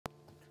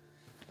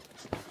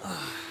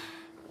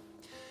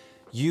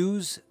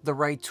Use the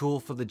right tool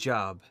for the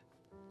job.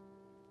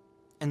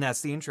 And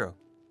that's the intro.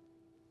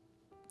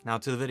 Now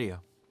to the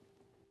video.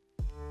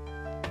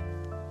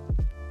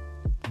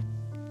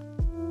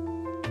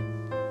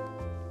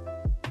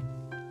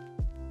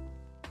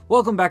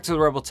 Welcome back to the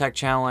Rebel Tech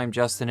channel. I'm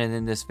Justin, and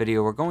in this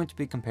video we're going to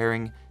be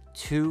comparing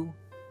two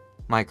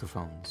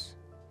microphones.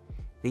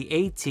 The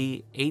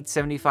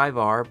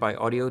AT875R by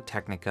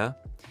Audio-Technica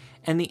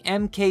and the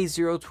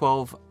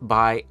MK-012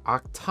 by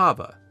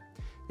Oktava.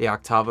 The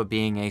Oktava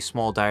being a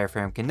small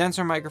diaphragm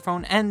condenser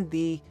microphone, and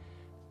the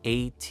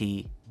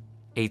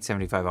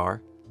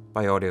AT875R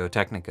by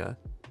Audio-Technica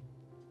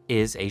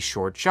is a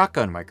short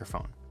shotgun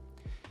microphone.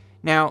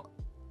 Now,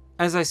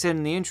 as I said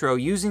in the intro,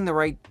 using the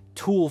right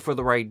tool for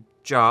the right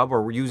job,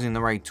 or using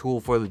the right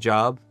tool for the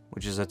job,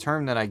 which is a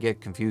term that I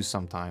get confused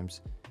sometimes.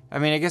 I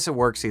mean, I guess it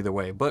works either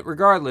way, but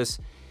regardless,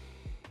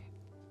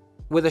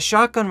 with a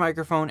shotgun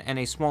microphone and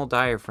a small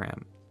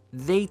diaphragm,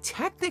 they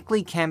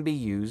technically can be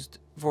used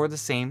for the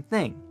same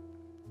thing.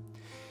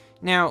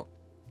 Now,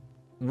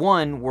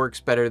 one works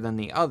better than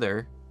the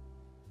other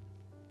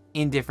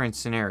in different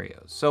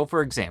scenarios. So,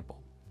 for example,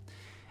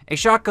 a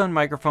shotgun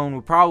microphone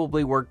would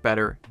probably work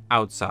better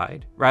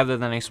outside rather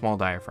than a small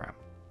diaphragm.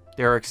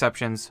 There are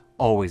exceptions,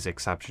 always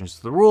exceptions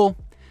to the rule,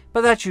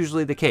 but that's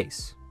usually the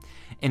case.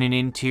 In an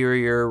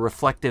interior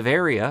reflective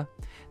area,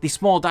 the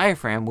small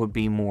diaphragm would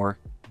be more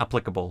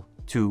applicable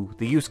to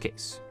the use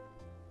case.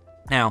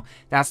 Now,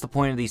 that's the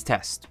point of these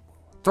tests.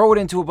 Throw it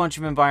into a bunch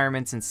of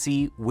environments and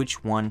see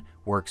which one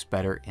works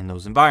better in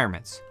those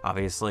environments.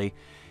 Obviously,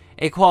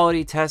 a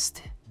quality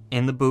test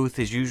in the booth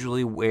is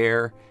usually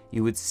where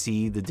you would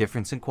see the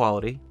difference in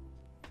quality.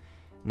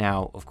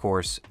 Now, of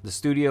course, the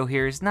studio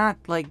here is not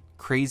like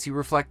crazy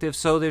reflective,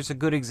 so there's a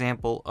good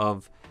example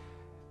of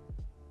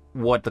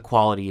what the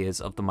quality is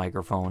of the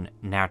microphone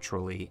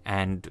naturally,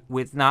 and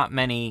with not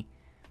many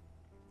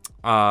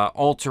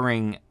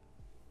altering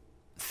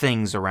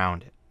things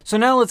around it. So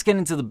now let's get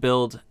into the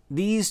build.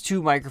 These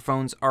two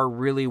microphones are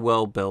really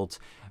well built,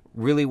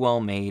 really well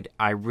made.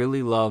 I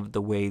really love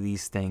the way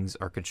these things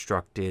are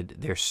constructed.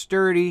 They're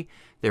sturdy,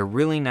 they're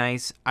really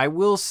nice. I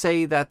will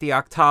say that the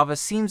Oktava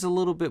seems a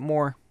little bit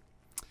more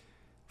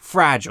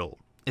fragile.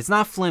 It's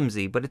not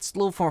flimsy, but it's a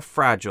little more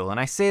fragile. And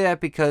I say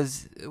that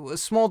because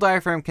small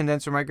diaphragm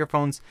condenser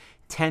microphones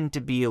tend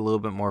to be a little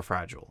bit more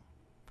fragile.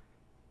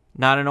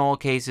 Not in all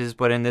cases,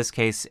 but in this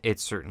case,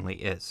 it certainly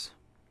is.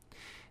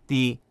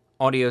 The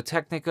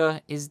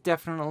Audio-Technica is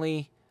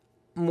definitely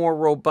more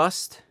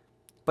robust,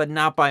 but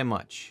not by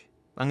much.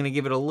 I'm going to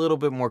give it a little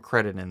bit more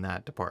credit in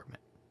that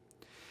department.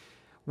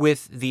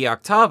 With the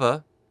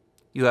Oktava,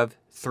 you have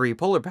three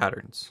polar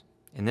patterns.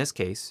 In this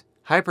case,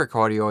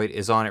 hypercardioid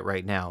is on it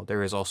right now.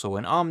 There is also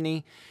an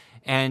omni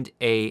and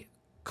a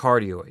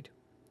cardioid.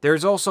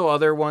 There's also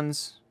other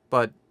ones,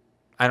 but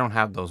I don't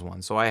have those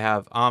ones. So I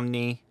have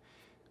omni,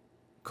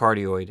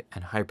 cardioid,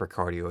 and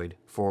hypercardioid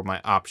for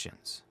my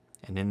options.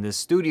 And in this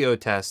studio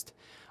test,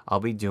 I'll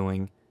be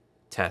doing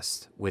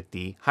tests with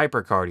the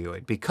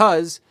hypercardioid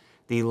because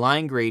the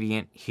line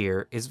gradient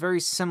here is very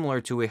similar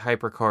to a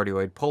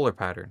hypercardioid polar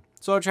pattern.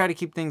 So I'll try to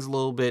keep things a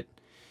little bit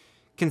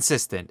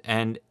consistent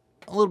and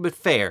a little bit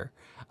fair.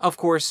 Of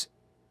course,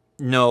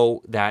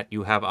 know that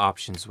you have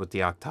options with the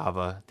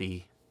Oktava.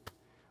 The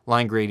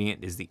line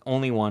gradient is the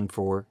only one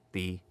for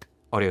the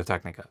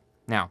Audio-Technica.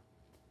 Now,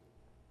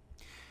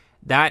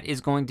 that is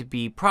going to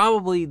be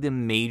probably the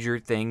major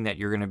thing that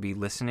you're going to be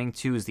listening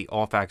to is the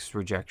off-axis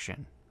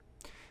rejection,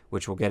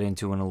 which we'll get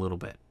into in a little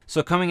bit.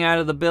 So coming out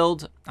of the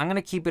build, I'm going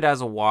to keep it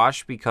as a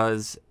wash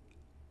because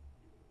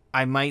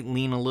I might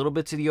lean a little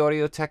bit to the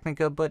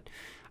Audio-Technica, but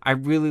I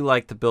really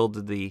like the build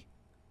of the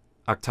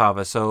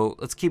Oktava, so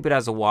let's keep it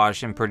as a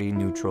wash and pretty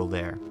neutral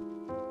there.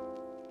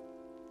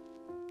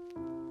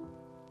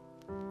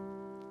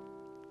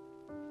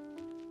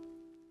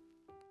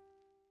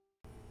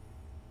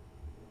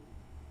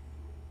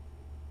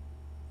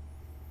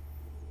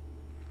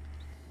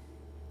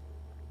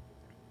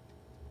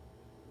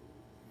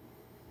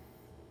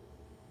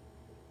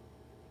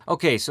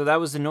 Okay, so that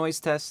was the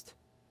noise test.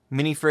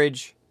 Mini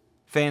fridge,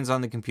 fans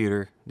on the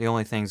computer, the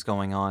only things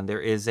going on.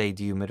 There is a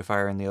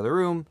dehumidifier in the other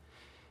room,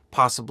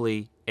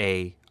 possibly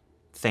a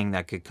thing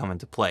that could come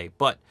into play.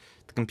 But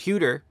the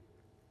computer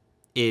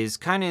is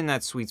kind of in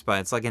that sweet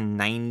spot. It's like a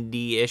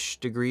 90-ish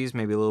degrees,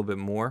 maybe a little bit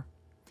more,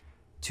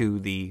 to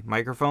the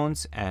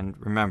microphones. And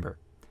remember,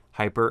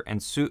 hyper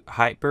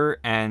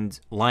and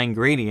line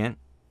gradient,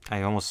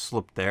 I almost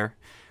slipped there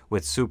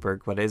with super,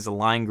 but it is a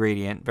line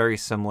gradient, very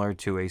similar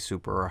to a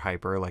super or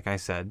hyper, like I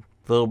said.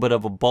 A little bit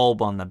of a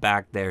bulb on the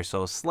back there,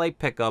 so a slight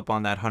pickup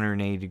on that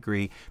 180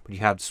 degree, but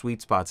you have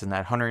sweet spots in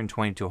that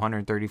 120 to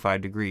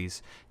 135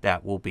 degrees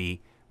that will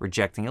be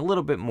rejecting a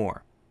little bit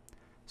more.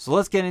 So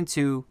let's get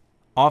into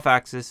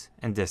off-axis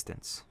and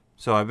distance.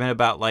 So I've been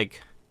about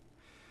like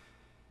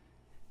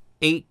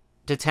 8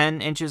 to 10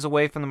 inches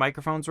away from the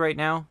microphones right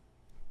now,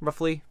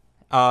 roughly.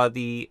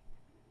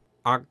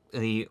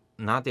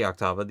 Not the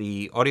Oktava,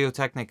 the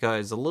Audio-Technica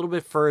is a little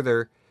bit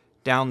further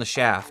down the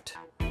shaft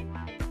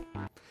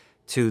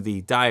to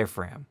the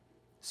diaphragm.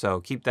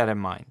 So keep that in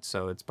mind.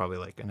 So it's probably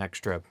like an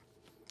extra,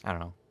 I don't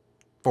know,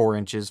 4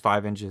 inches,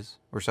 5 inches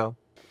or so.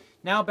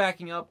 Now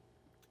backing up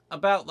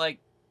about like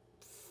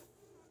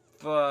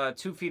 2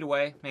 feet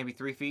away, maybe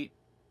 3 feet.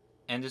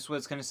 And this is what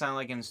it's going to sound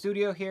like in the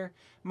studio here.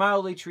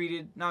 Mildly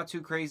treated, not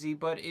too crazy,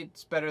 but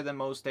it's better than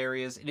most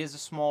areas. It is a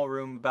small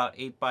room, about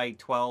 8 by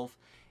 12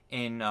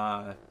 in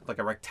like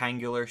a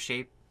rectangular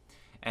shape.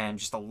 And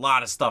just a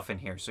lot of stuff in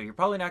here. So you're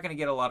probably not going to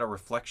get a lot of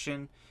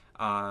reflection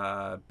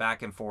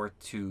back and forth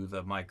to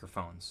the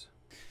microphones.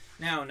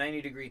 Now,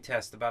 90-degree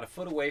test, about a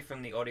foot away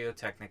from the Audio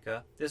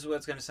Technica. This is what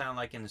it's going to sound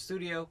like in the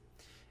studio.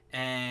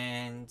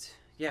 And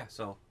yeah,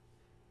 so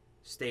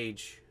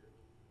stage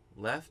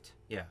left.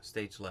 Yeah,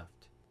 stage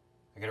left.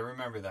 I got to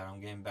remember that. I'm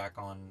getting back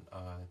on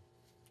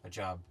a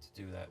job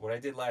to do that. What I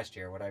did last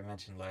year, what I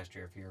mentioned last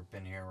year, if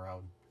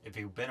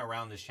you've been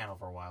around this channel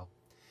for a while.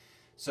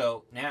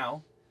 So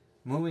now,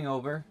 moving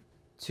over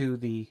to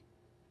the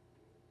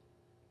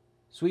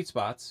sweet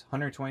spots,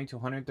 120 to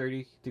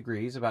 130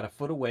 degrees, about a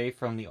foot away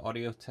from the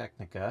Audio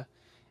Technica.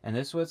 And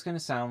this is what it's going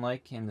to sound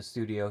like in the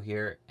studio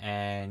here.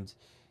 And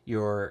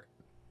you're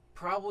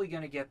probably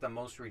going to get the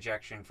most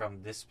rejection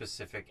from this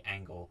specific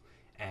angle.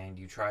 And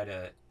you try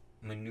to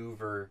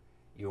maneuver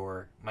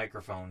your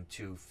microphone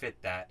to fit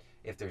that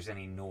if there's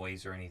any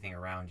noise or anything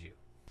around you.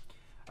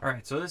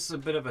 Alright, so this is a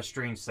bit of a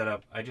strange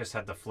setup. I just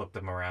had to flip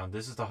them around.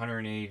 This is the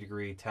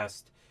 180-degree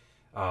test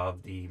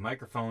of the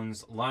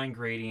microphones, line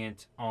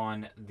gradient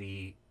on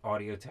the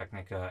Audio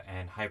Technica,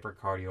 and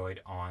hypercardioid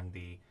on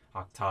the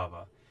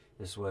Oktava.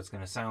 This is what it's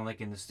going to sound like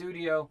in the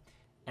studio.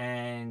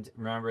 And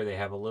remember, they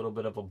have a little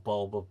bit of a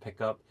bulb of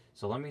pickup.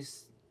 So let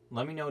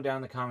me know down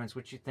in the comments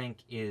what you think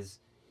is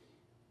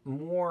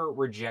more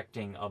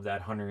rejecting of that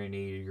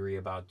 180 degree,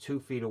 about 2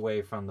 feet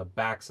away from the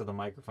backs of the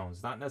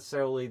microphones. Not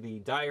necessarily the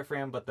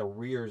diaphragm, but the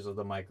rears of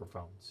the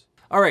microphones.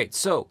 All right,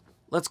 so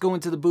let's go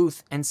into the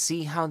booth and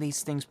see how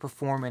these things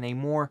perform in a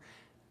more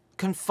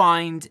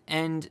confined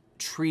and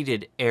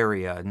treated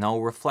area. No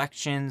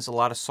reflections, a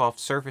lot of soft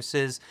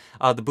surfaces.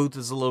 The booth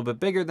is a little bit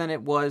bigger than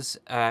it was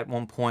at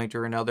one point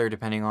or another,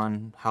 depending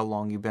on how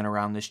long you've been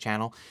around this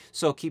channel.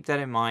 So keep that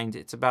in mind.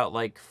 It's about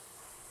like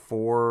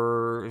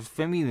 4,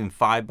 maybe even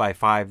 5 by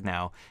 5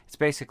 now. It's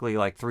basically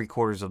like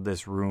 3/4 of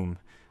this room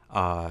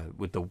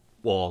with the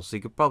walls. So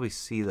you could probably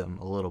see them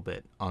a little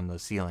bit on the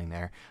ceiling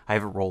there. I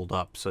have it rolled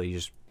up, so you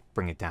just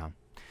bring it down.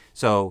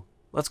 So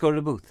let's go to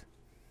the booth.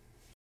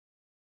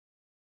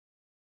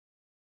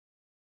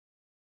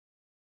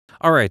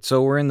 All right,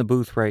 so we're in the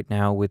booth right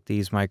now with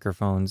these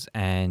microphones,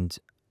 and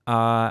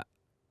I'm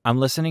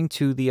listening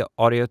to the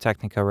Audio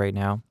Technica right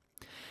now,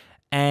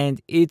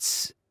 and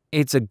it's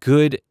a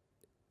good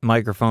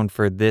microphone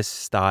for this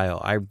style.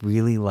 I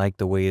really like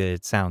the way that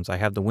it sounds. I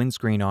have the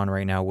windscreen on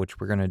right now, which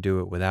we're going to do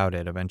it without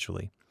it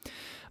eventually.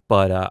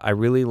 But I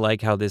really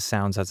like how this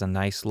sounds, has a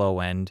nice low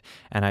end,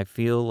 and I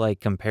feel like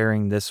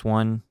comparing this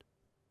one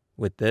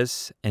with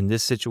this, in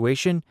this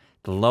situation,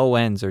 the low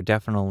ends are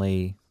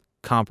definitely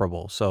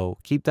comparable. So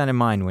keep that in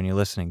mind when you're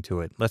listening to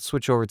it. Let's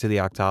switch over to the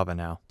Oktava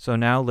now. So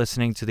now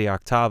listening to the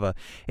Oktava,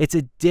 it's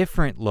a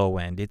different low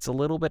end. It's a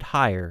little bit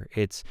higher.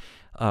 It's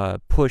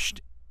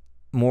pushed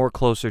more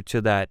closer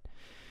to that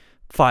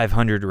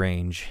 500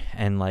 range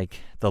and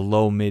like the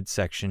low mid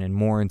section and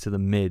more into the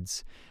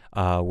mids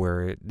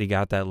where they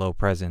got that low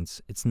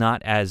presence. It's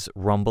not as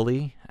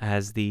rumbly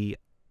as the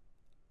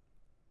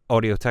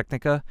Audio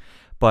Technica,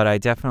 but I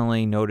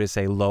definitely notice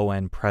a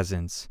low-end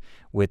presence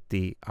with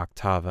the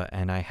Oktava,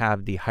 and I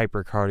have the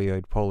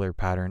hypercardioid polar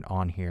pattern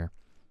on here,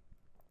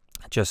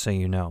 just so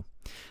you know.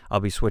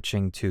 I'll be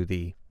switching to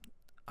the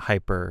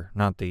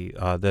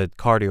the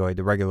cardioid,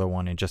 the regular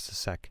one, in just a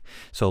sec.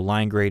 So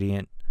line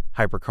gradient,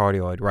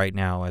 hypercardioid right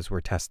now as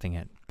we're testing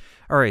it.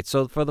 All right,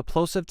 so for the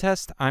plosive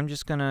test, I'm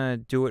just going to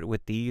do it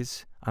with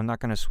these. I'm not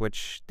going to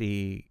switch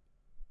the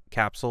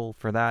capsule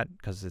for that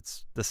because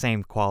it's the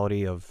same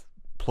quality of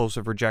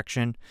plosive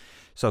rejection,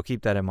 so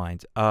keep that in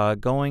mind.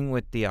 Going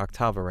with the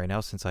Oktava right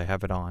now, since I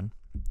have it on,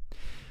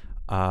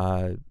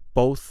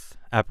 both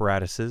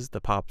apparatuses,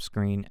 the pop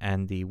screen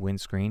and the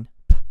windscreen,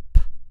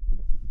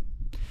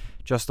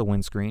 just the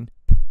windscreen.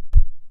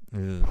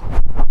 Ugh,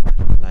 I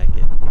don't like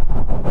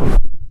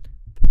it.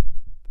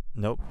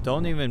 Nope,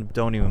 don't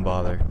even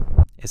bother.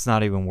 It's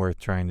not even worth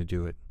trying to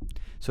do it.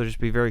 So just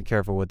be very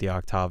careful with the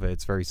Oktava.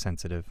 It's very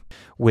sensitive.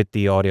 With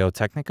the Audio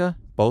Technica,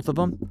 both of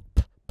them,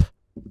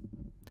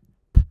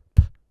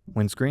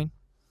 windscreen,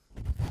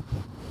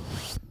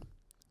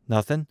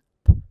 nothing,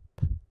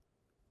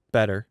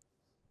 better,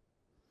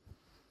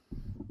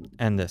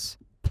 and this.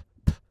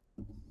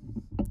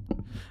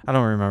 I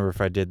don't remember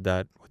if I did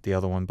that with the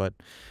other one, but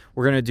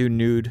we're going to do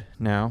nude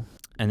now,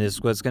 and this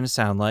is what it's going to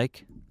sound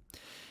like.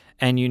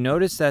 And you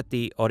notice that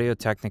the Audio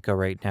Technica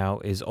right now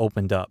is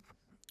opened up.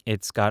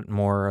 It's got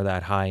more of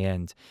that high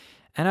end.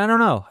 And I don't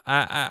know,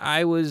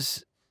 I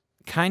was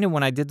kind of,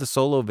 when I did the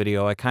solo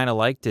video, I kind of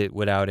liked it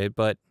without it,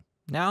 but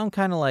now I'm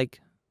kind of like,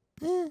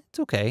 it's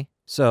okay.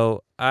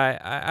 So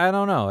I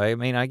don't know. I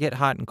mean, I get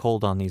hot and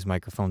cold on these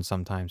microphones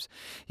sometimes.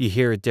 You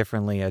hear it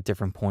differently at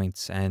different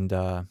points, and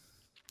I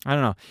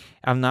don't know.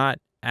 I'm not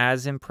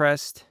as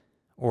impressed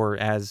or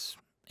as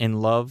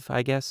in love,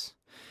 I guess,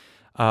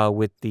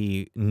 with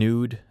the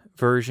nude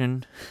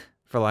version,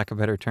 for lack of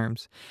better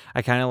terms.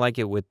 I kind of like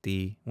it with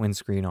the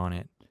windscreen on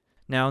it.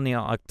 Now on the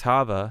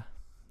Oktava,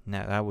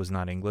 now that was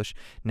not English.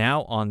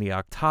 Now on the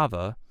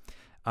Oktava,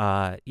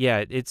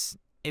 yeah,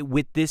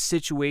 with this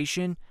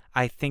situation,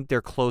 I think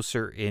they're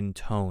closer in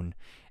tone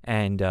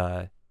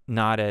and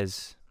not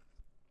as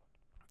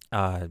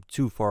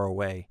too far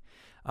away.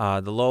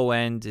 The low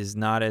end is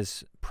not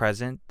as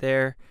present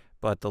there,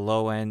 but the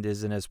low end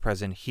isn't as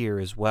present here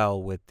as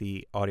well with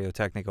the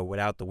Audio-Technica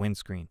without the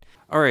windscreen.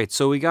 All right,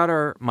 so we got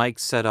our mic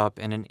set up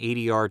in an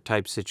ADR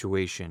type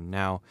situation.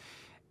 Now,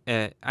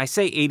 I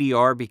say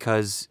ADR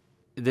because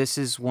this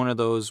is one of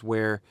those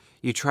where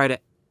you try to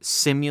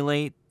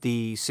simulate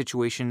the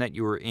situation that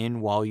you were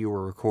in while you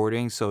were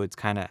recording, so it's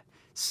kind of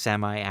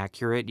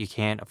semi-accurate. You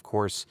can't, of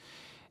course,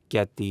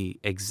 get the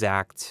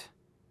exact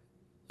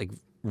like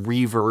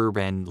reverb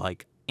and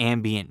like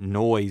ambient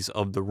noise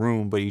of the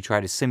room, but you try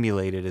to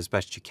simulate it as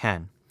best you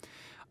can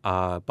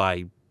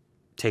by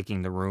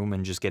taking the room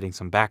and just getting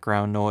some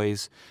background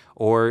noise.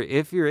 Or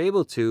if you're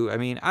able to, I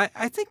mean,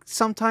 I think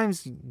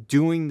sometimes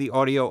doing the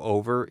audio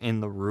over in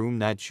the room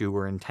that you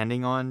were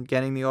intending on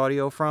getting the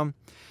audio from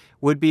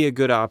would be a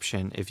good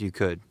option if you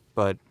could,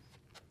 but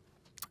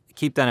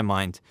keep that in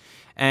mind.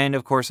 And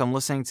of course, I'm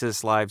listening to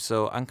this live,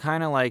 so I'm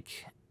kind of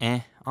like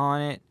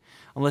on it.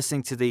 I'm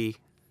listening to the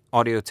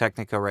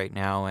Audio-Technica right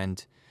now,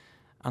 and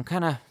I'm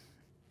kind of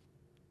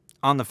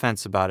on the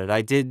fence about it.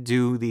 I did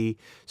do the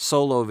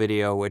solo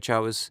video, which I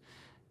was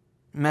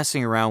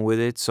messing around with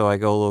it, so I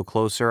go a little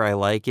closer. I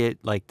like it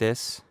like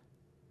this.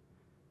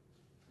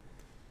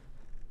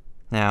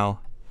 Now,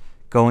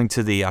 going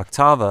to the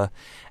Oktava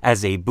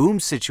as a boom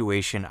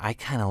situation, I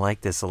kind of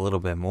like this a little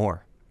bit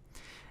more.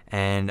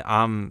 And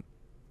I'm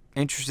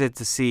interested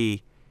to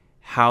see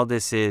how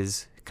this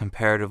is,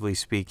 comparatively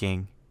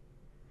speaking,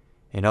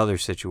 in other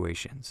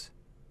situations.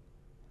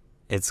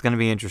 It's going to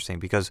be interesting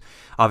because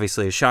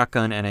obviously a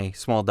shotgun and a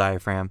small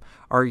diaphragm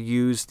are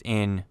used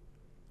in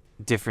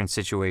different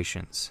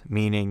situations,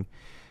 meaning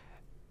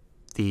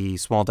the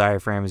small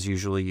diaphragm is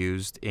usually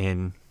used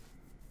in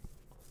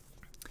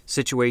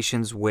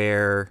situations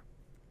where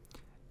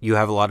you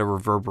have a lot of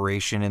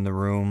reverberation in the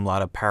room, a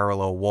lot of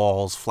parallel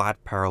walls,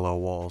 flat parallel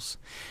walls.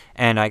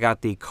 And I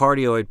got the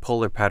cardioid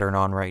polar pattern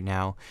on right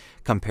now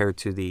compared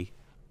to the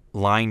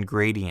line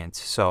gradient.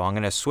 So I'm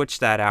going to switch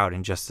that out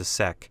in just a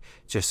sec,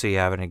 just so you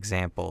have an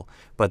example.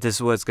 But this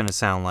is what it's going to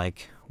sound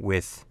like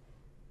with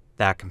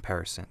that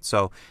comparison.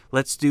 So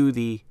let's do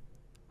the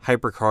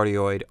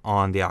hypercardioid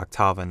on the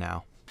Oktava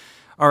now.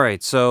 All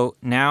right, so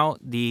now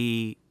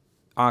the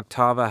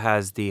Oktava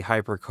has the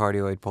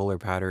hypercardioid polar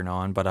pattern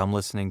on, but I'm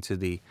listening to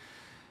the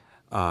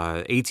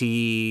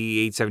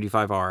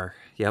AT875R.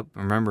 Yep,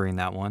 remembering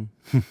that one.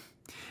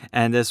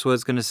 And this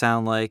was going to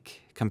sound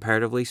like,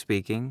 comparatively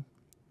speaking.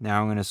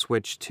 Now I'm going to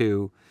switch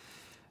to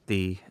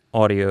the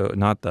audio,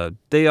 not the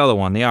other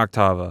one, the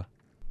Oktava.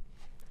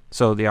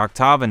 So the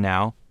Oktava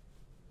now.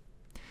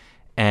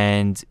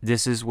 And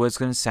this is what it's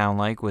going to sound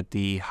like with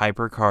the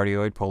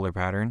hypercardioid polar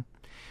pattern.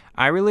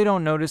 I really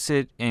don't notice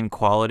it in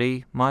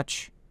quality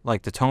much.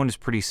 Like the tone is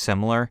pretty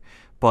similar,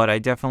 but I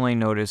definitely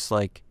notice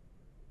like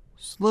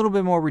a little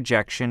bit more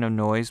rejection of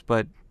noise,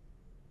 but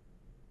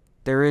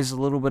there is a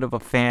little bit of a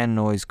fan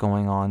noise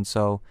going on,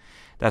 so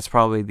that's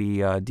probably the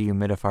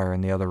dehumidifier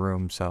in the other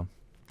room. So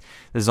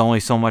there's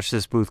only so much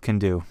this booth can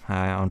do.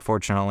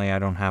 Unfortunately, I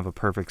don't have a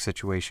perfect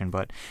situation,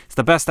 but it's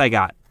the best I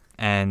got.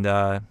 And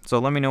so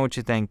let me know what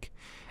you think.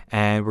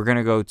 And we're going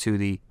to go to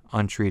the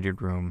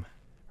untreated room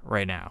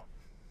right now.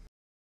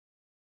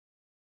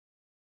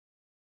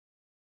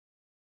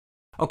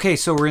 Okay,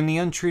 so we're in the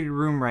untreated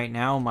room right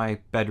now, my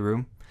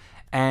bedroom.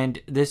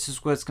 And this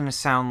is what it's going to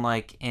sound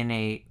like in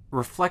a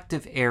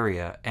reflective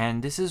area.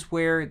 And this is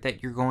where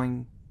that you're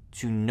going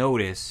to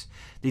notice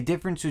the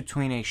difference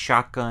between a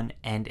shotgun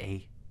and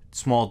a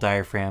small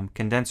diaphragm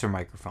condenser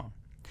microphone.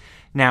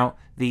 Now,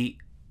 the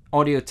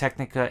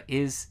Audio-Technica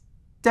is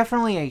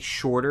definitely a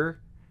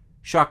shorter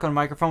shotgun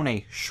microphone,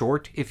 a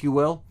short, if you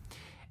will,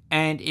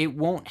 and it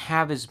won't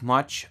have as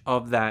much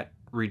of that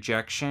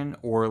rejection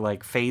or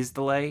like phase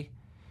delay,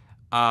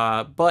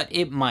 but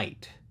it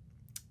might.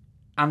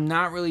 I'm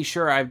not really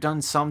sure. I've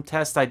done some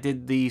tests. I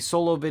did the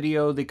solo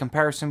video, the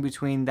comparison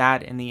between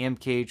that and the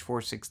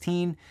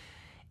MK-012,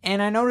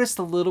 and I noticed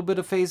a little bit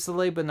of phase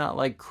delay, but not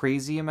like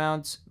crazy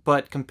amounts.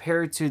 But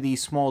compared to the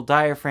small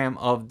diaphragm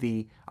of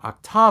the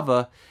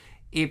Oktava,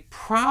 it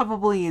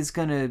probably is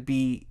going to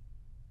be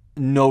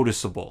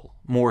noticeable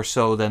more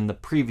so than the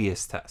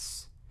previous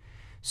tests.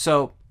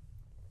 So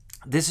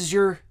this is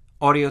your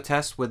audio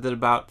test with it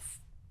about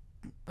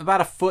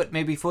a foot,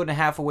 maybe foot and a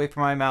half away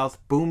from my mouth,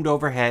 boomed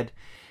overhead.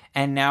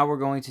 And now we're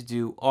going to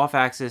do off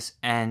axis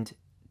and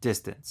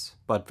distance.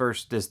 But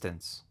first,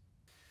 distance.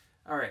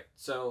 All right,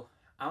 so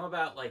I'm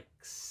about like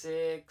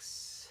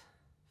 6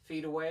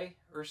 feet away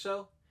or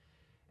so.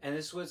 And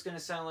this is what it's going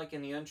to sound like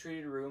in the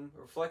untreated room.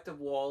 Reflective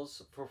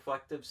walls,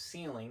 reflective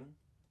ceiling,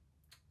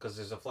 because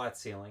there's a flat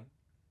ceiling.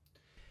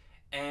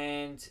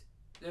 And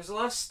there's a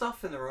lot of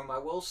stuff in the room, I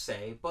will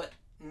say, but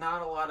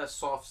not a lot of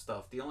soft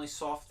stuff. The only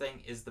soft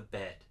thing is the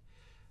bed,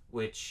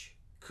 which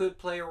could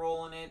play a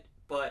role in it,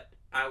 but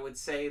I would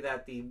say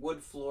that the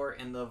wood floor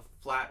and the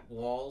flat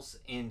walls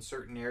in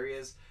certain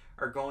areas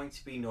are going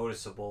to be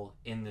noticeable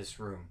in this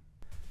room.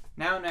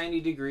 Now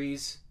 90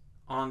 degrees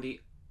on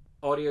the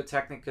Audio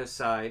Technica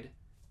side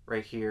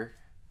right here.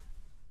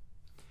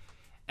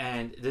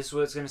 And this is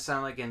what it's going to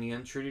sound like in the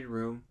Untreated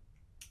Room.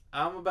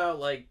 I'm about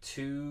like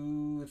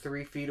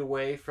 2-3 feet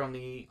away from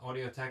the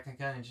Audio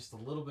Technica and just a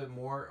little bit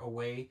more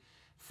away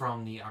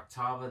from the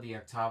Oktava. The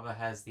Oktava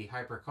has the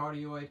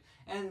hypercardioid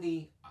and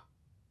the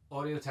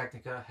Audio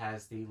Technica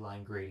has the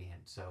line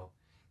gradient. So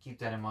keep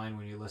that in mind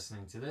when you're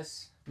listening to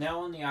this. Now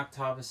on the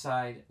Oktava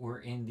side, we're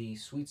in the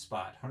sweet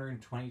spot,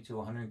 120 to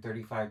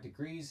 135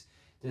 degrees.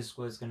 This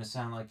was going to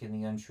sound like in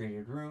the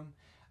Untreated Room.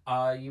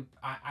 I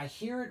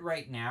hear it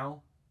right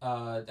now.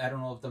 I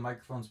don't know if the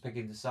microphone's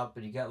picking this up,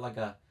 but you got like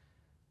a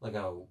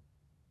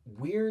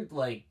weird,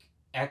 like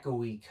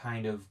echoey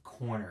kind of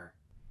corner,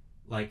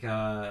 like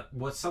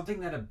what's something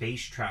that a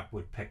bass trap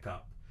would pick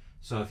up.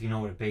 So if you know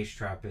what a bass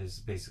trap is,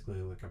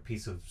 basically like a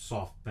piece of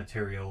soft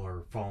material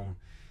or foam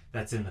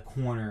that's in the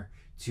corner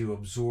to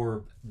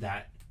absorb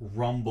that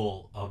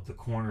rumble of the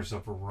corners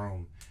of a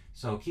room.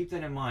 So keep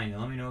that in mind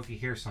and let me know if you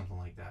hear something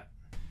like that.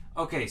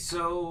 Okay,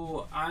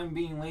 so I'm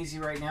being lazy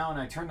right now and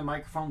I turn the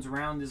microphones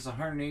around. This is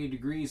 180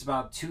 degrees,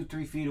 about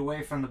 2-3 feet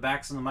away from the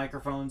backs of the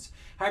microphones.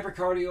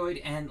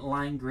 Hypercardioid and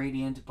line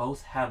gradient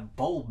both have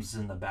bulbs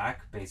in the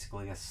back,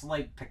 basically a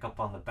slight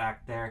pickup on the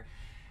back there.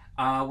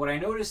 What I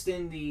noticed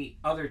in the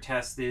other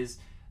test is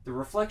the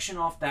reflection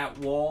off that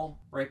wall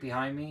right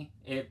behind me,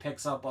 it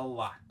picks up a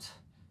lot.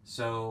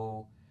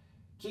 So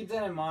keep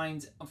that in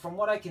mind. From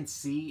what I can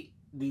see,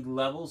 the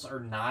levels are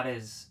not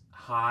as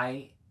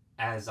high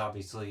as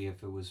obviously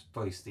if it was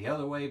placed the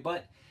other way,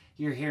 but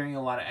you're hearing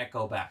a lot of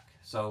echo back.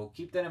 So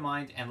keep that in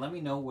mind and let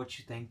me know what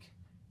you think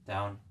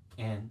down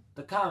in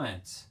the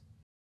comments.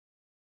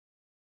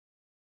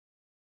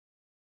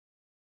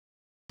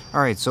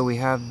 Alright, so we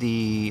have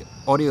the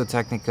Audio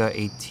Technica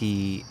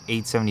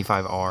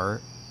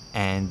AT875R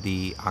and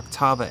the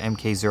Oktava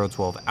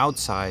MK-012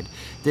 outside.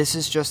 This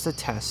is just a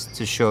test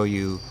to show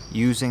you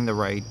using the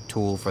right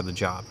tool for the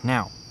job.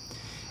 Now,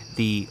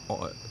 the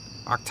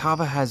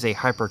Oktava has a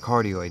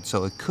hypercardioid,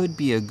 so it could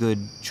be a good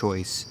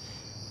choice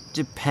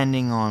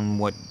depending on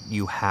what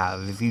you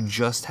have. If you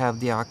just have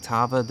the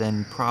Oktava,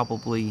 then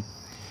probably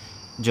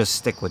just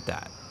stick with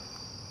that.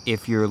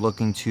 If you're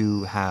looking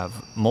to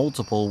have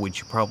multiple, which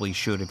you probably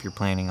should if you're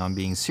planning on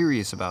being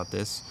serious about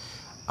this,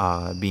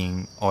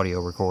 being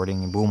audio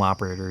recording and boom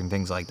operator and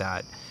things like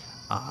that,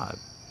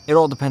 it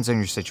all depends on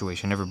your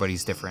situation.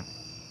 Everybody's different.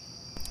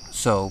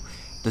 So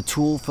the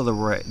tool for the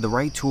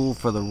right tool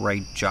for the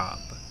right job,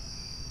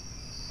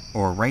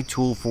 or right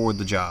tool for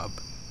the job.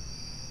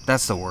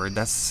 That's the word,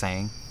 that's the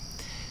saying.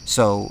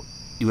 So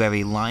you have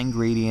a line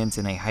gradient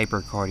and a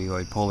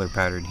hypercardioid polar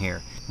pattern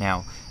here.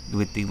 Now,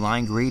 with the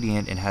line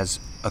gradient, it has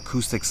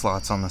acoustic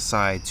slots on the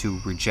side to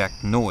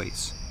reject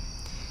noise.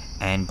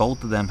 And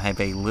both of them have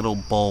a little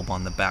bulb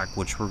on the back,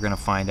 which we're going to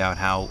find out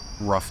how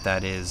rough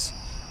that is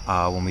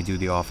when we do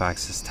the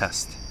off-axis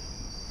test.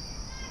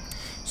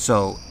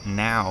 So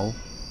now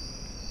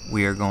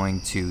we are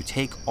going to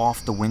take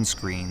off the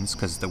windscreens,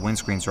 because the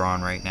windscreens are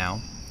on right now.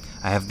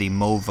 I have the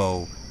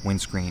Movo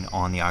windscreen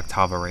on the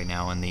Oktava right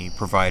now and the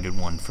provided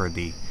one for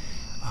the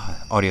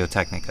Audio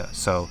Technica.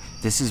 So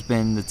this has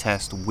been the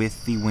test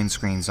with the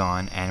windscreens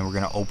on, and we're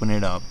going to open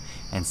it up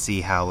and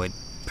see how it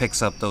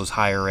picks up those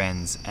higher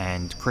ends,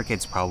 and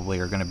crickets probably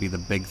are going to be the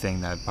big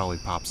thing that probably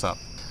pops up.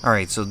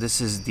 Alright, so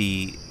this is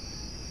the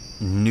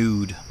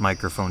nude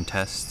microphone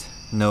test.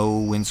 No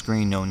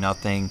windscreen, no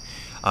nothing.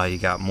 You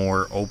got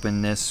more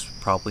openness,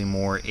 probably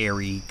more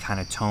airy kind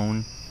of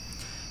tone.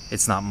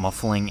 It's not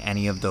muffling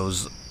any of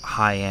those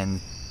high-end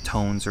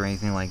tones or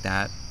anything like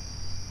that.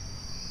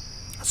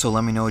 So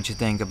let me know what you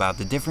think about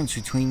the difference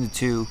between the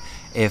two,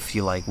 if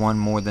you like one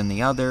more than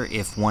the other,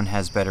 if one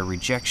has better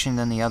rejection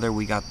than the other.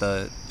 We got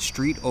the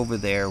street over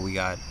there, we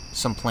got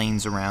some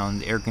planes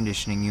around, air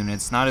conditioning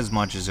units, not as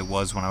much as it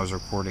was when I was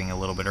recording a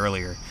little bit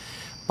earlier,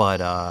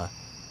 but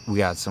we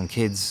got some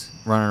kids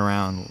running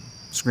around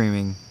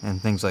screaming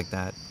and things like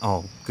that.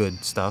 All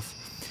good stuff.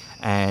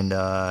 And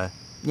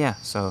yeah,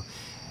 so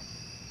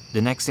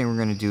the next thing we're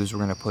going to do is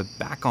we're going to put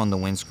back on the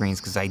windscreens,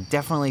 because I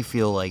definitely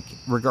feel like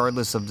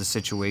regardless of the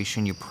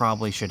situation, you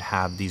probably should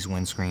have these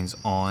windscreens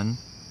on.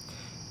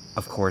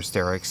 Of course,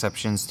 there are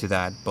exceptions to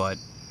that, but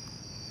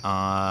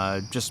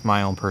just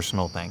my own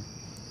personal thing.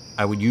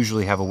 I would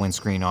usually have a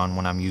windscreen on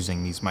when I'm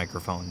using these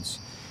microphones,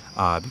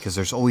 because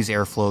there's always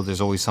airflow,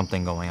 there's always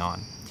something going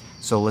on.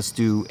 So let's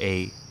do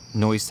a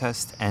noise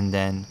test and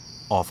then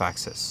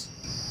off-axis.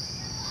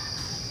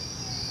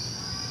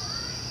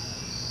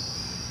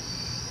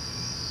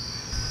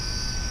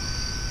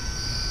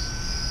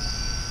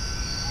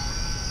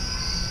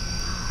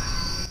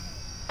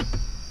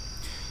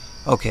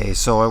 Okay,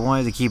 so I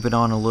wanted to keep it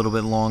on a little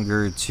bit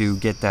longer to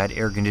get that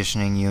air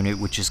conditioning unit,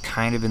 which is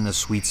kind of in the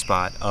sweet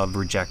spot of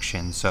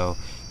rejection. So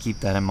keep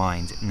that in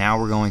mind. Now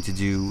we're going to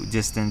do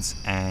distance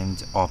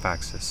and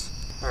off-axis.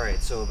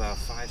 Alright, so about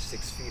 5-6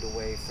 feet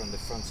away from the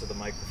fronts of the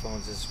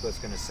microphones, this is what it's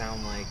going to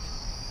sound like.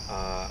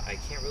 I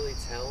can't really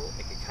tell.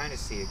 I can kind of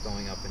see it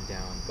going up and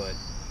down, but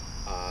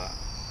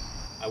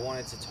I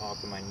wanted to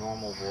talk in my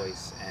normal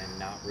voice and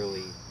not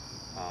really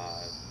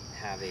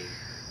have a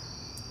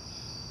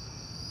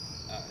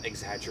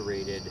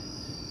exaggerated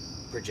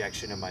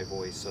projection of my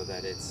voice, so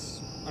that it's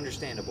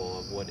understandable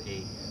of what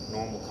a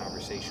normal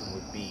conversation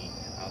would be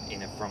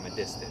from a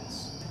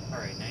distance.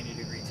 Alright,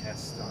 90-degree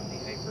test on the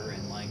hyper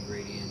and line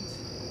gradient.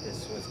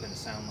 This is what it's going to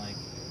sound like.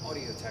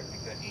 Audio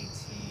Technica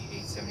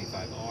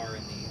AT875R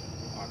in the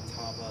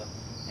Oktava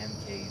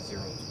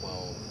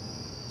MK-012.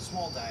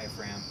 Small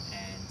diaphragm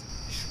and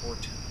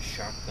short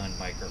shotgun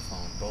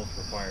microphone. Both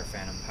require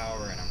phantom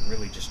power, and I'm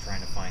really just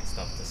trying to find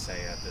stuff to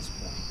say at this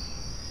point.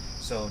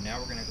 So now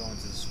we're going to go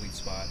into the sweet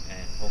spot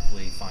and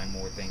hopefully find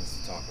more things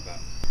to talk about.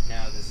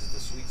 Now this is the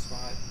sweet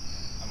spot.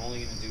 I'm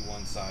only going to do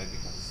one side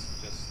because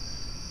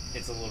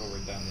it's a little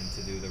redundant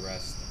to do the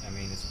rest. I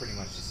mean, it's pretty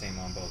much the same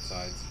on both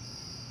sides.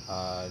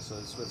 So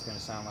this is what it's going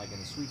to sound like in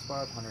the sweet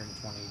spot,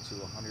 120 to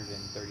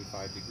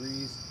 135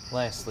 degrees.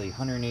 Lastly,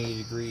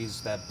 180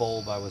 degrees, that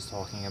bulb I was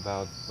talking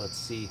about. Let's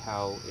see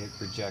how it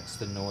rejects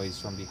the noise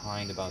from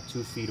behind, about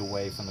 2 feet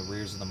away from the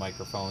rears of the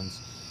microphones.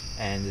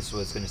 And this is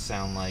what it's going to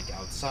sound like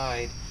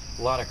outside.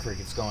 A lot of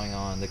crickets going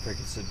on. The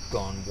crickets have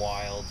gone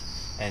wild,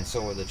 and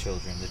so are the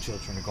children. The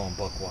children are going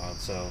buck wild.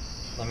 So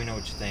let me know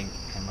what you think,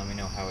 and let me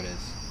know how it is.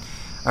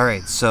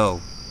 Alright, so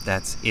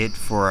that's it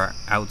for our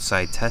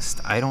outside test.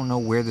 I don't know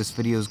where this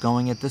video is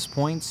going at this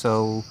point,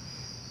 so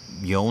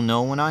you'll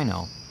know when I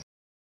know.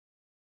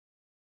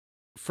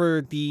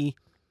 For the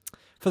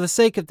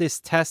sake of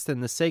this test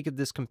and the sake of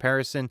this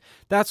comparison,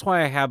 that's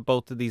why I have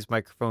both of these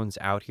microphones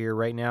out here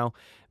right now,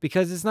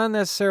 because it's not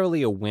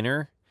necessarily a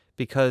winner,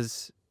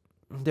 because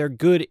they're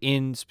good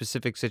in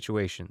specific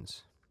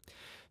situations.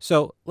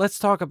 So let's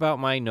talk about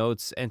my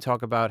notes and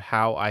talk about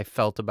how I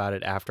felt about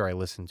it after I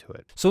listened to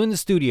it. So in the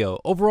studio,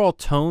 overall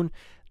tone,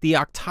 the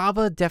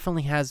Oktava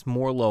definitely has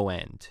more low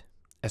end,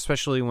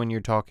 especially when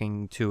you're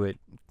talking to it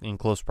in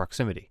close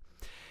proximity.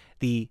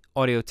 The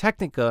Audio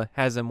Technica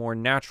has a more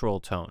natural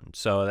tone,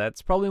 so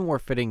that's probably more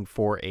fitting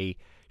for a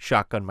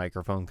shotgun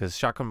microphone, because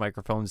shotgun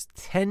microphones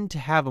tend to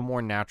have a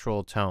more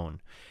natural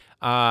tone.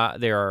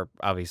 There are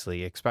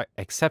obviously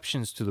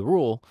exceptions to the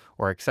rule,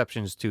 or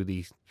exceptions to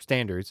the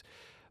standards,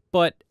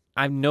 but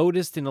I've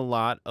noticed in a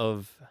lot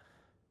of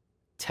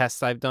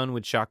tests I've done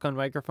with shotgun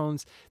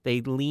microphones,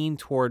 they lean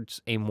towards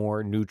a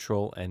more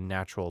neutral and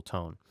natural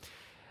tone.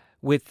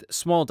 With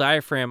small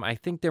diaphragm, I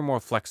think they're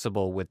more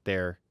flexible with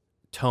their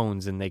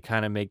tones, and they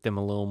kind of make them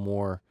a little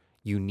more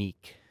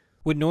unique.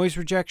 With noise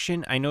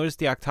rejection, I noticed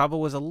the Oktava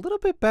was a little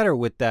bit better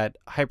with that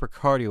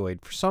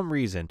hypercardioid for some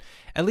reason,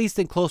 at least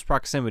in close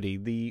proximity.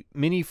 The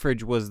mini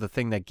fridge was the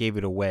thing that gave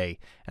it away,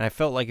 and I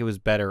felt like it was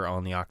better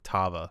on the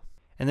Oktava.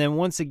 And then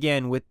once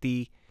again, with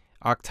the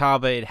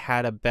Oktava, it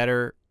had a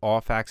better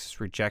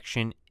off-axis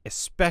rejection,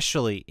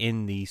 especially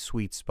in the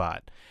sweet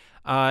spot.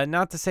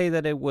 Not to say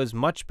that it was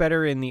much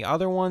better in the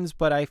other ones,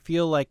 but I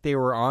feel like they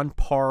were on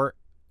par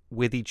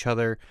with each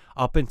other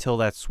up until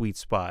that sweet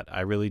spot.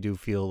 I really do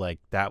feel like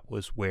that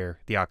was where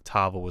the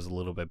Oktava was a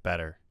little bit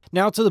better.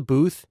 Now to the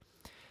booth.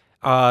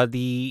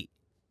 The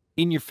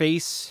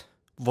in-your-face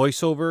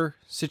voiceover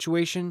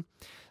situation.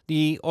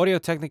 The Audio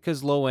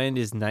Technica's low end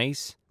is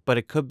nice, but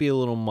it could be a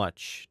little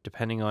much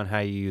depending on how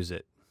you use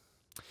it.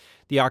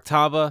 The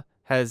Oktava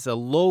has a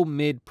low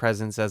mid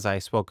presence, as I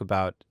spoke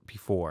about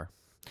before,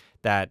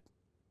 that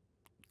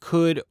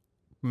could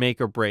make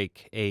or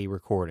break a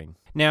recording.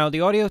 Now,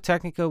 the Audio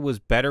Technica was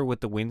better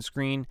with the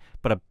windscreen,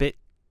 but a bit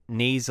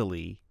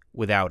nasally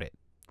without it.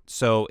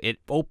 So it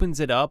opens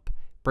it up,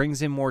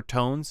 brings in more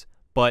tones,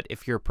 but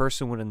if you're a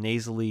person with a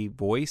nasally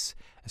voice,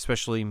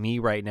 especially me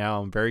right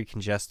now, I'm very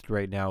congested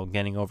right now,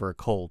 getting over a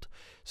cold,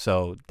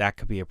 so that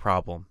could be a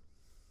problem.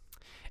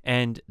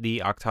 And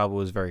the Oktava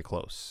was very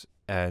close,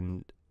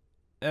 and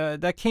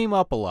that came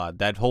up a lot,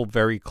 that whole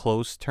very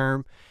close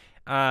term.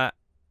 I'm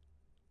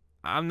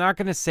not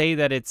going to say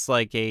that it's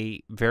like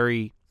a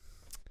very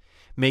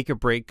make or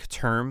break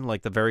term,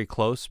 like the very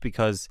close,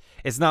 because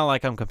it's not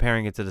like I'm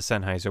comparing it to the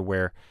Sennheiser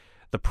where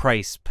the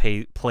price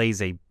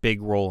plays a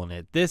big role in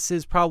it. This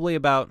is probably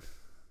about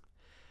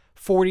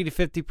 40 to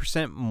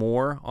 50%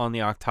 more on the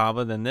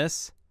Oktava than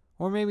this,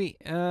 or maybe,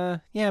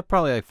 yeah,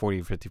 probably like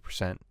 40 to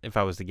 50% if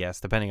I was to guess,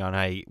 depending on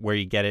where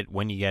you get it,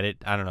 when you get it.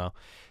 I don't know.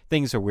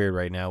 Things are weird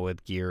right now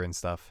with gear and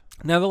stuff.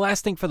 Now, the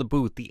last thing for the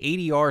booth, the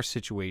ADR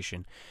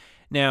situation.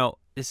 Now,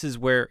 this is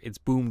where it's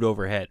boomed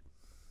overhead.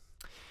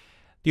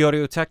 The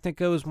Audio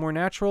Technica is more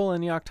natural,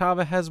 and the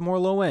Oktava has more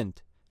low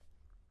end.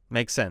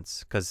 Makes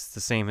sense, because it's the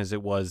same as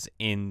it was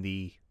in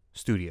the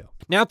studio.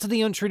 Now to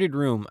the Untreated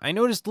Room. I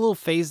noticed a little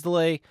phase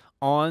delay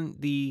on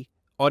the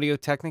Audio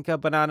Technica,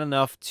 but not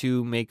enough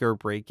to make or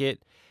break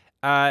it.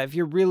 If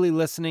you're really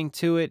listening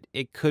to it,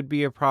 it could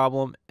be a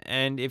problem.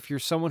 And if you're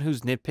someone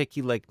who's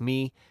nitpicky like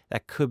me,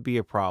 that could be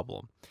a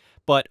problem.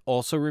 But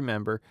also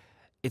remember,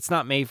 it's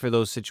not made for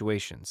those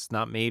situations. It's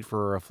not made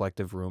for a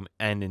reflective room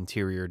and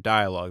interior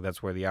dialogue.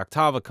 That's where the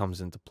Oktava comes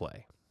into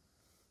play.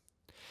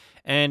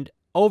 And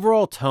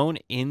overall tone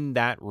in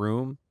that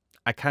room,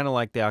 I kind of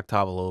like the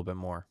Oktava a little bit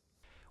more.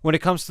 When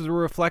it comes to the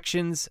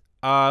reflections,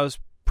 it was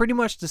pretty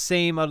much the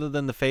same other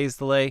than the phase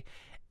delay.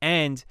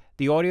 And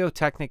the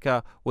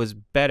Audio-Technica was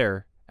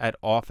better at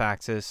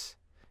off-axis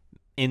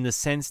in the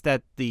sense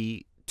that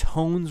the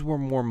tones were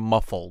more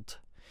muffled.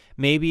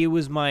 Maybe it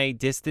was my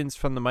distance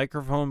from the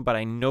microphone, but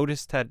I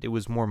noticed that it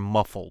was more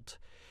muffled.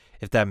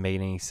 If that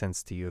made any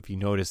sense to you. If you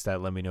noticed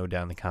that, let me know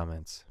down in the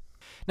comments.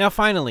 Now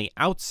finally,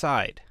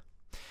 outside,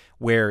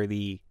 where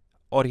the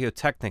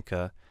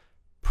Audio-Technica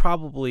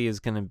probably is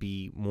going to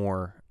be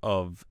more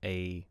of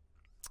a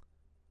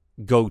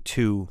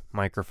go-to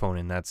microphone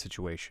in that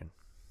situation.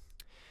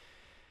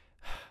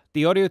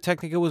 The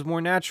Audio-Technica was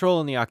more natural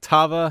and the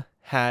Oktava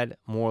had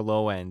more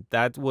low end.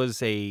 That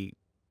was a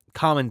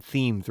common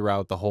theme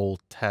throughout the whole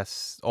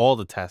test, all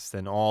the tests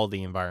and all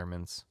the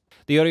environments.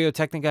 The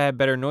Audio-Technica had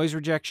better noise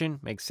rejection.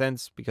 Makes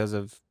sense because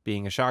of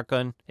being a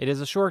shotgun. It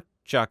is a short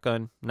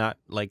shotgun, not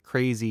like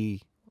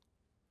crazy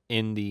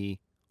in the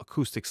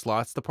acoustic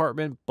slots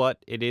department, but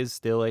it is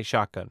still a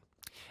shotgun.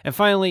 And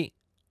finally,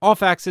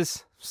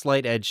 off-axis,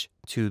 slight edge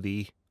to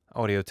the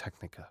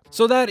Audio-Technica.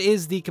 So that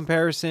is the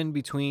comparison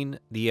between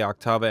the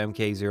Oktava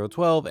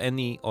MK-012 and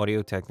the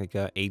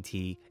Audio-Technica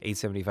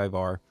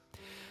AT875R.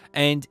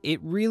 And it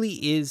really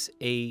is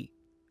a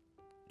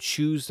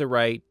choose the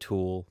right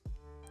tool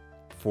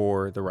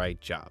for the right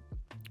job.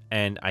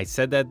 And I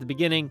said that at the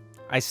beginning,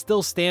 I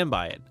still stand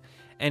by it.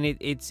 And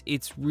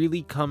it's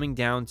really coming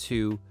down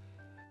to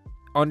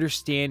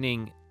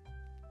understanding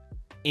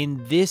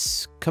in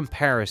this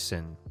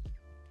comparison,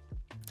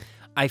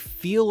 I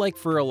feel like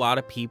for a lot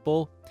of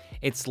people,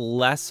 it's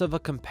less of a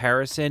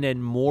comparison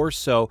and more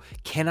so,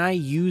 can I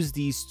use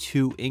these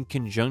two in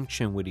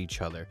conjunction with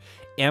each other?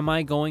 Am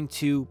I going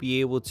to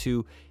be able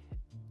to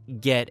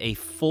get a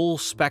full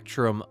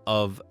spectrum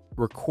of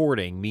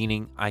recording,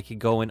 meaning I could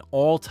go in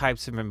all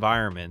types of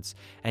environments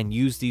and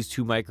use these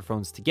two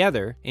microphones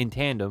together in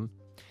tandem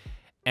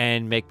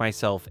and make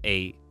myself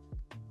a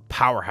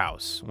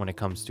powerhouse when it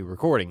comes to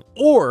recording?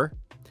 Or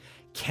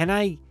can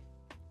I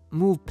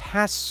move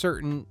past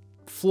certain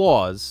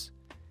flaws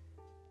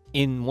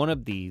in one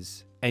of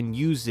these and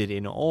use it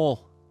in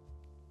all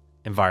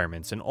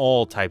environments and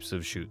all types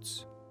of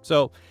shoots?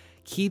 So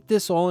keep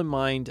this all in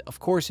mind. Of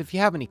course, if you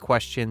have any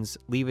questions,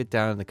 leave it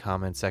down in the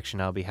comment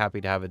section. I'll be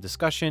happy to have a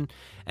discussion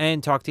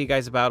and talk to you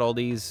guys about all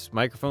these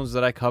microphones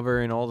that I cover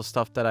and all the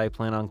stuff that I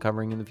plan on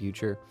covering in the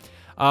future.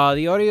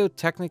 The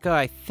Audio-Technica,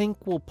 I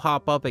think, will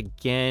pop up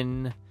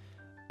again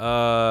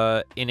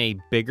in a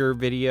bigger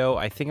video.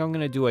 I think I'm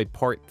going to do a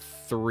part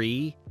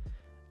 3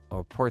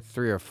 or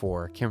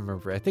 4. I can't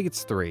remember. I think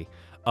it's 3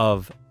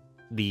 of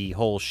the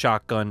whole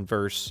shotgun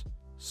versus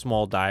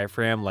small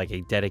diaphragm, like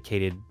a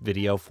dedicated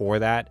video for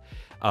that.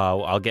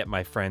 I'll get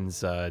my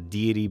friend's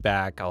Deity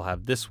back. I'll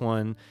have this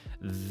one,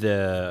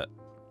 the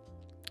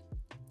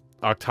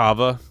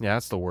Oktava. Yeah,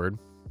 that's the word.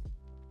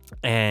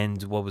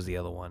 And what was the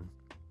other one?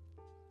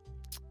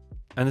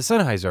 And the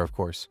Sennheiser, of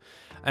course.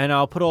 And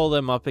I'll put all of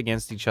them up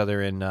against each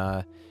other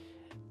and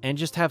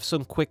just have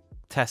some quick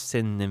tests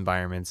in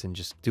environments and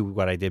just do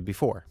what I did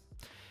before.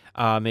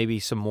 Maybe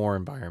some more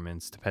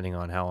environments, depending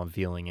on how I'm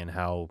feeling and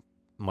how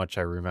much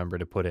I remember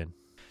to put in.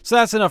 So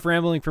that's enough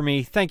rambling for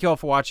me. Thank you all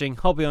for watching.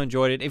 Hope you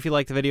enjoyed it. If you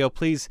liked the video,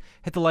 please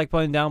hit the like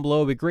button down below.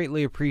 It would be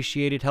greatly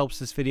appreciated. Helps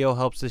this video,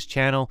 helps this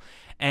channel.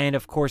 And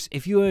of course,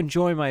 if you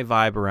enjoy my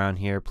vibe around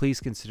here, please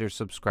consider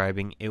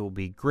subscribing. It will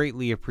be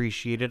greatly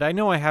appreciated. I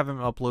know I haven't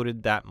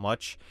uploaded that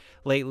much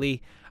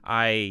lately.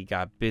 I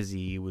got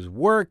busy. It was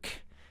work.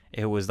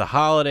 It was the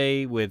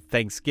holiday with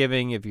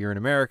Thanksgiving if you're in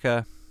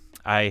America.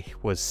 I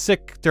was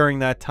sick during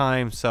that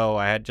time, so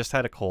I had just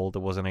had a cold. It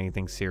wasn't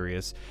anything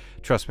serious.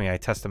 Trust me, I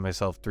tested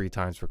myself 3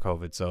 times for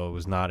COVID, so it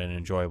was not an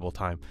enjoyable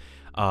time.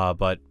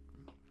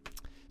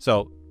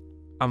 So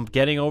I'm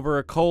getting over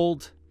a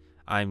cold.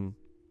 I'm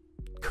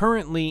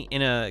currently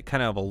in a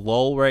kind of a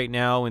lull right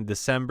now in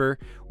December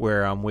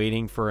where I'm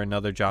waiting for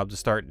another job to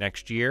start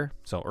next year.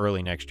 So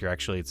early next year,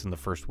 actually, it's in the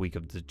first week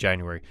of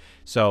January.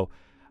 So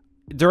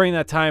during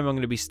that time, I'm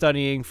going to be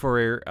studying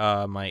for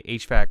my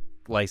HVAC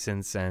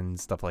license and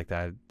stuff like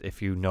that.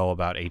 If you know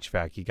about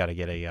HVAC, you got to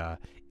get a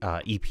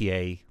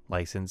EPA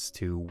license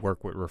to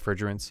work with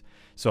refrigerants.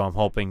 So I'm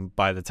hoping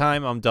by the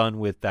time I'm done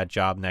with that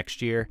job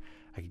next year,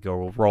 I could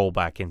go roll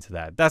back into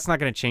that. That's not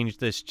going to change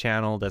this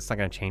channel. That's not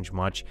going to change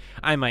much.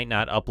 I might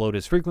not upload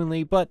as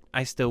frequently, but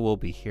I still will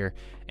be here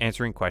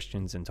answering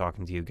questions and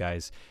talking to you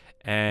guys.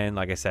 And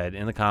like I said,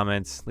 in the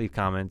comments, leave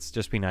comments.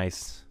 Just be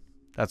nice.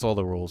 That's all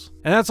the rules.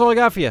 And that's all I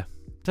got for you.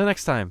 Till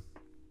next time,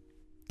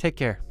 take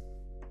care.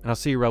 And I'll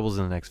see you rebels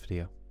in the next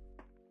video.